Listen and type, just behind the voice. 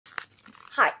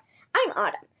I'm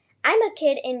Autumn. I'm a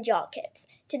kid in Joel Kids.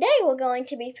 Today we're going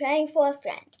to be praying for a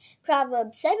friend.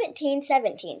 Proverbs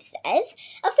 17:17 says,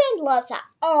 "A friend loves at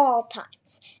all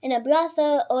times, and a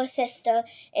brother or sister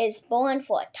is born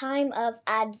for a time of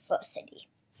adversity."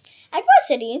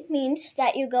 Adversity means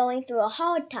that you're going through a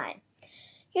hard time.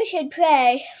 You should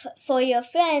pray for your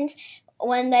friends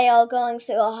when they are going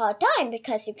through a hard time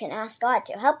because you can ask God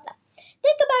to help them.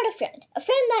 Think about a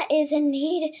friend that is in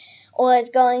need or is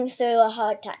going through a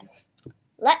hard time.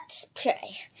 Let's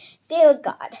pray. Dear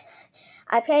God,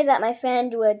 I pray that my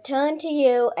friend would turn to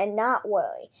you and not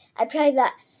worry. I pray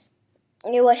that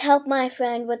you would help my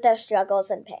friend with their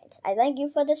struggles and pains. I thank you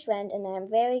for this friend, and I am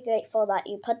very grateful that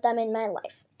you put them in my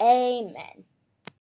life. Amen.